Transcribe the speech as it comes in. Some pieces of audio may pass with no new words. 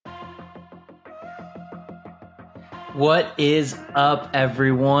What is up,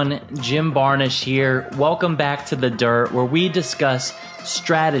 everyone? Jim Barnish here. Welcome back to The Dirt, where we discuss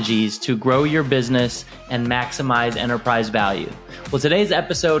strategies to grow your business and maximize enterprise value. Well, today's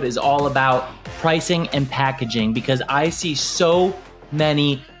episode is all about pricing and packaging because I see so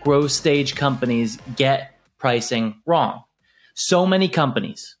many growth stage companies get pricing wrong. So many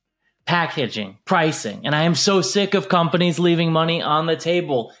companies, packaging, pricing, and I am so sick of companies leaving money on the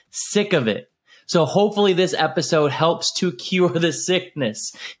table. Sick of it. So hopefully this episode helps to cure the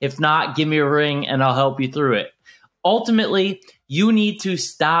sickness. If not, give me a ring and I'll help you through it. Ultimately, you need to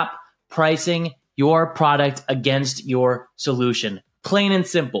stop pricing your product against your solution. Plain and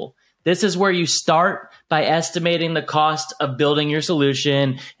simple. This is where you start by estimating the cost of building your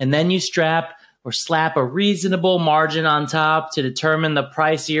solution, and then you slap a reasonable margin on top to determine the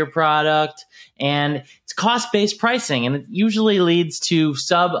price of your product. And it's cost-based pricing, and it usually leads to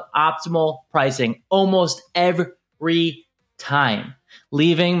suboptimal pricing almost every time,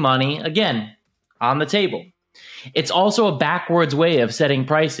 leaving money, again, on the table. It's also a backwards way of setting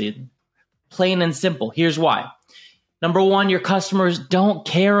pricing. Plain and simple. Here's why. Number one, your customers don't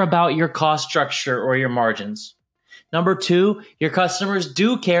care about your cost structure or your margins. Number two, your customers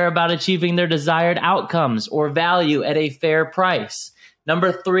do care about achieving their desired outcomes or value at a fair price.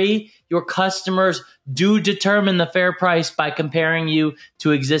 Number three, your customers do determine the fair price by comparing you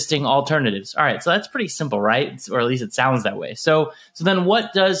to existing alternatives. All right, so that's pretty simple, right? Or at least it sounds that way. So then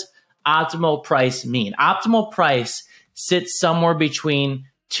what does optimal price mean? Optimal price sits somewhere between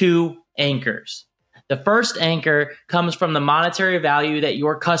two anchors. The first anchor comes from the monetary value that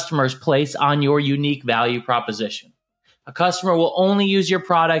your customers place on your unique value proposition. A customer will only use your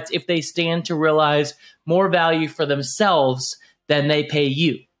product if they stand to realize more value for themselves than they pay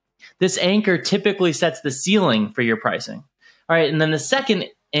you. This anchor typically sets the ceiling for your pricing. All right, and then the second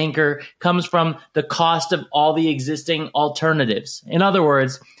anchor comes from the cost of all the existing alternatives. In other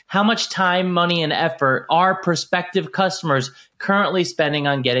words, how much time, money, and effort are prospective customers currently spending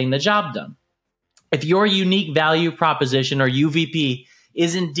on getting the job done? If your unique value proposition or UVP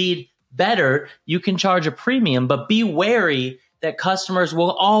is indeed better, you can charge a premium, but be wary that customers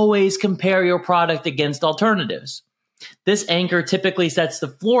will always compare your product against alternatives. This anchor typically sets the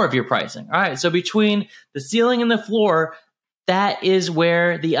floor of your pricing. All right, so between the ceiling and the floor, that is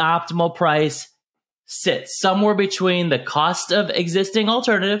where the optimal price sits, somewhere between the cost of existing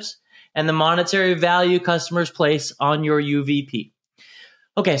alternatives and the monetary value customers place on your UVP.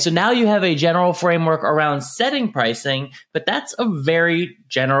 Okay, so now you have a general framework around setting pricing, but that's a very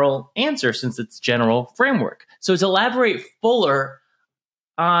general answer since it's general framework. So to elaborate fuller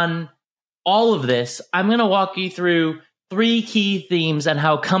on all of this, I'm going to walk you through three key themes on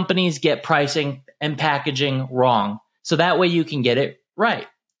how companies get pricing and packaging wrong. So that way you can get it right.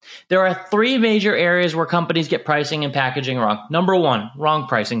 There are three major areas where companies get pricing and packaging wrong. Number one, wrong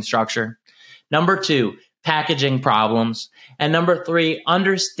pricing structure. Number two, packaging problems. And number three,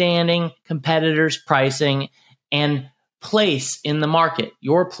 understanding competitors' pricing and place in the market,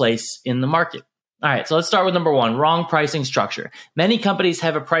 your place in the market. All right, so let's start with number one, wrong pricing structure. Many companies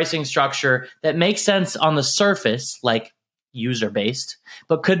have a pricing structure that makes sense on the surface, like user-based,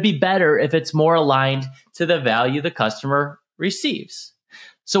 but could be better if it's more aligned to the value the customer receives.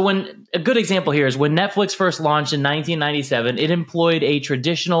 So a good example here is when Netflix first launched in 1997, it employed a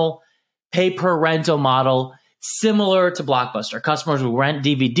traditional pay-per-rental model similar to Blockbuster. Customers would rent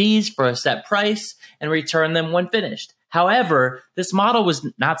DVDs for a set price and return them when finished. However, this model was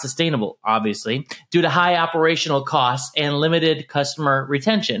not sustainable, obviously, due to high operational costs and limited customer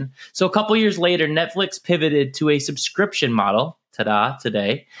retention. So a couple years later, Netflix pivoted to a subscription model,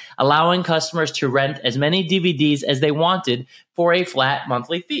 today, allowing customers to rent as many DVDs as they wanted for a flat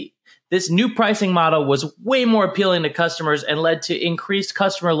monthly fee. This new pricing model was way more appealing to customers and led to increased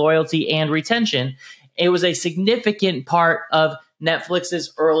customer loyalty and retention. It was a significant part of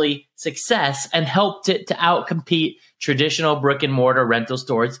Netflix's early success and helped it to outcompete traditional brick and mortar rental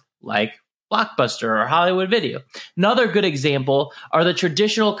stores like Blockbuster or Hollywood Video. Another good example are the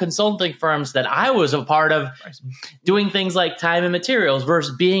traditional consulting firms that I was a part of, doing things like time and materials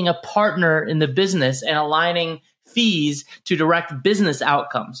versus being a partner in the business and aligning fees to direct business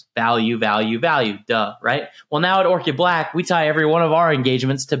outcomes. Value, duh, right? Well, now at Orchid Black, we tie every one of our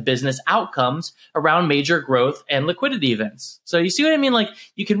engagements to business outcomes around major growth and liquidity events. So you see what I mean? Like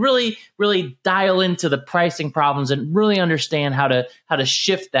you can really, really dial into the pricing problems and really understand how to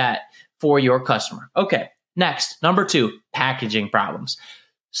shift that for your customer. Okay, next, number two, packaging problems.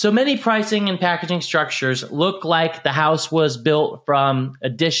 So many pricing and packaging structures look like the house was built from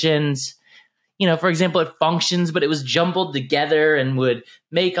additions, for example, it functions, but it was jumbled together and would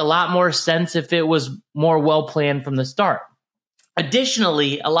make a lot more sense if it was more well planned from the start.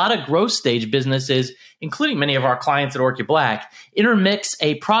 Additionally, a lot of growth stage businesses, including many of our clients at Orchid Black, intermix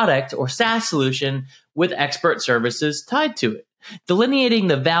a product or SaaS solution with expert services tied to it. Delineating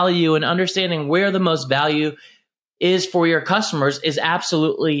the value and understanding where the most value is for your customers is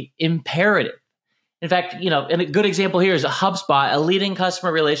absolutely imperative. In fact, and a good example here is HubSpot, a leading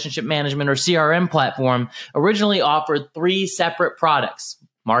customer relationship management or CRM platform, originally offered 3 separate products: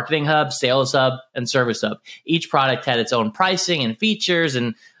 Marketing Hub, Sales Hub, and Service Hub. Each product had its own pricing and features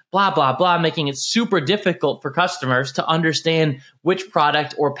and blah, blah, blah, making it super difficult for customers to understand which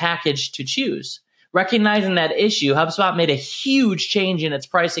product or package to choose. Recognizing that issue, HubSpot made a huge change in its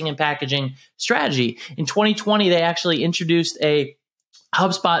pricing and packaging strategy. In 2020, they actually introduced a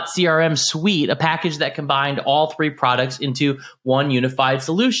HubSpot CRM suite, a package that combined all 3 products into one unified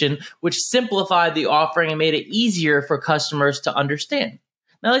solution, which simplified the offering and made it easier for customers to understand.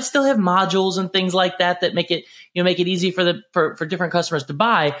 Now, they still have modules and things like that make it easy for different customers to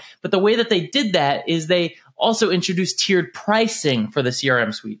buy. But the way that they did that is they also introduced tiered pricing for the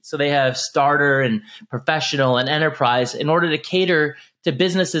CRM suite. So they have starter and professional and enterprise in order to cater to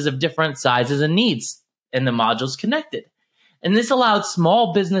businesses of different sizes and needs, and the modules connected. And this allowed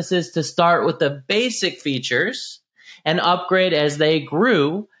small businesses to start with the basic features and upgrade as they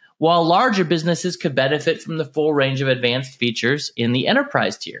grew, while larger businesses could benefit from the full range of advanced features in the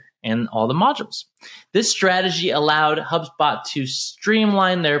enterprise tier and all the modules. This strategy allowed HubSpot to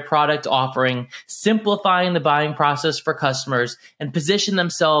streamline their product offering, simplifying the buying process for customers, and position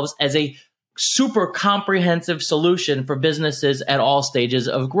themselves as a super comprehensive solution for businesses at all stages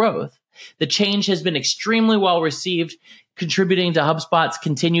of growth. The change has been extremely well received, contributing to HubSpot's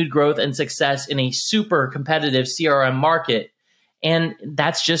continued growth and success in a super competitive CRM market. And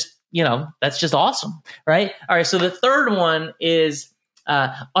that's just awesome, right? All right. So the third one is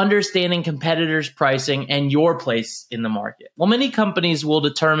understanding competitors' pricing and your place in the market. Well, many companies will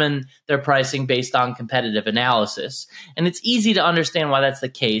determine their pricing based on competitive analysis. And it's easy to understand why that's the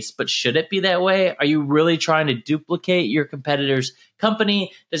case, but should it be that way? Are you really trying to duplicate your competitor's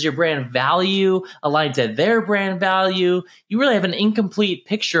company? Does your brand value align to their brand value? You really have an incomplete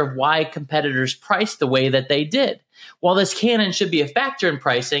picture of why competitors price the way that they did. While this can and should be a factor in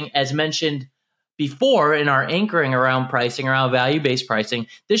pricing, as mentioned before in our anchoring around pricing, around value-based pricing,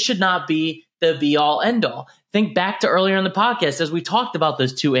 this should not be the be-all, end-all. Think back to earlier in the podcast as we talked about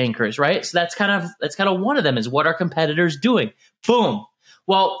those 2 anchors, right? So that's kind of one of them is what are competitors doing? Boom.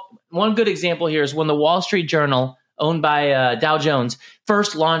 Well, one good example here is when the Wall Street Journal, owned by Dow Jones,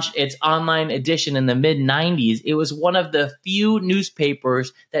 first launched its online edition in the mid-90s. It was one of the few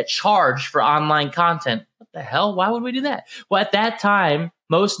newspapers that charged for online content. What the hell? Why would we do that? Well, at that time,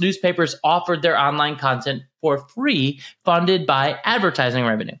 most newspapers offered their online content for free, funded by advertising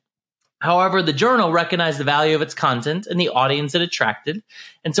revenue. However, the Journal recognized the value of its content and the audience it attracted.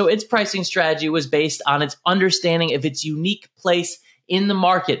 And so its pricing strategy was based on its understanding of its unique place in the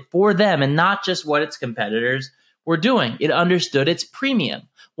market for them and not just what its competitors were doing. It understood its premium.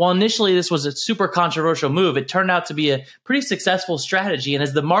 While initially this was a super controversial move, it turned out to be a pretty successful strategy. And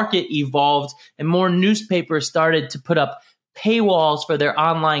as the market evolved and more newspapers started to put up paywalls for their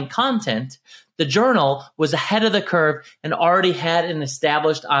online content, the Journal was ahead of the curve and already had an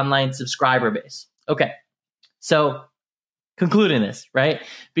established online subscriber base. Okay, so concluding this, right?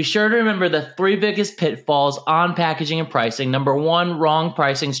 Be sure to remember the 3 biggest pitfalls on packaging and pricing. Number 1, wrong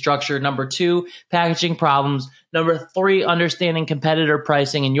pricing structure. Number 2, packaging problems. Number 3, understanding competitor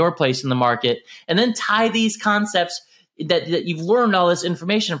pricing and your place in the market. And then tie these concepts that you've learned all this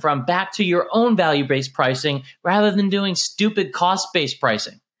information from back to your own value-based pricing rather than doing stupid cost-based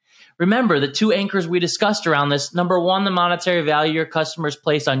pricing. Remember the 2 anchors we discussed around this. Number 1, the monetary value your customers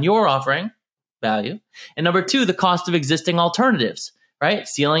place on your offering, value. And number 2, the cost of existing alternatives, right?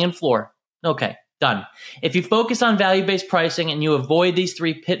 Ceiling and floor. Okay, done. If you focus on value-based pricing and you avoid these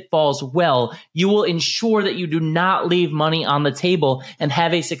 3 pitfalls well, you will ensure that you do not leave money on the table and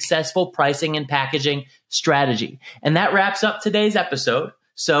have a successful pricing and packaging strategy. And that wraps up today's episode.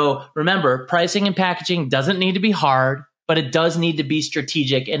 So remember, pricing and packaging doesn't need to be hard, but it does need to be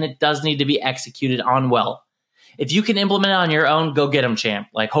strategic and it does need to be executed on well. If you can implement it on your own, go get them, champ.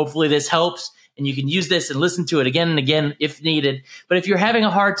 Hopefully this helps. and you can use this and listen to it again and again if needed. But if you're having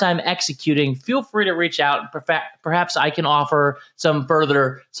a hard time executing, feel free to reach out. Perhaps I can offer some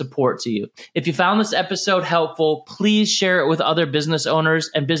further support to you. If you found this episode helpful, please share it with other business owners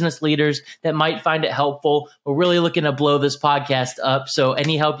and business leaders that might find it helpful. We're really looking to blow this podcast up, so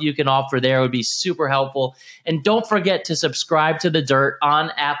any help you can offer there would be super helpful. And don't forget to subscribe to The Dirt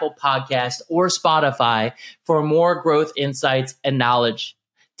on Apple Podcasts or Spotify for more growth insights and knowledge.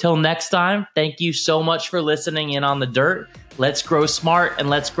 Till next time, thank you so much for listening in on The Dirt. Let's grow smart and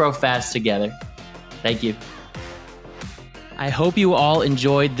let's grow fast together. Thank you. I hope you all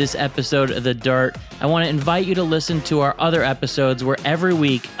enjoyed this episode of The Dirt. I want to invite you to listen to our other episodes where every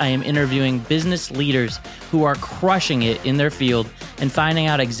week I am interviewing business leaders who are crushing it in their field and finding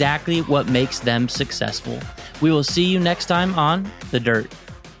out exactly what makes them successful. We will see you next time on The Dirt.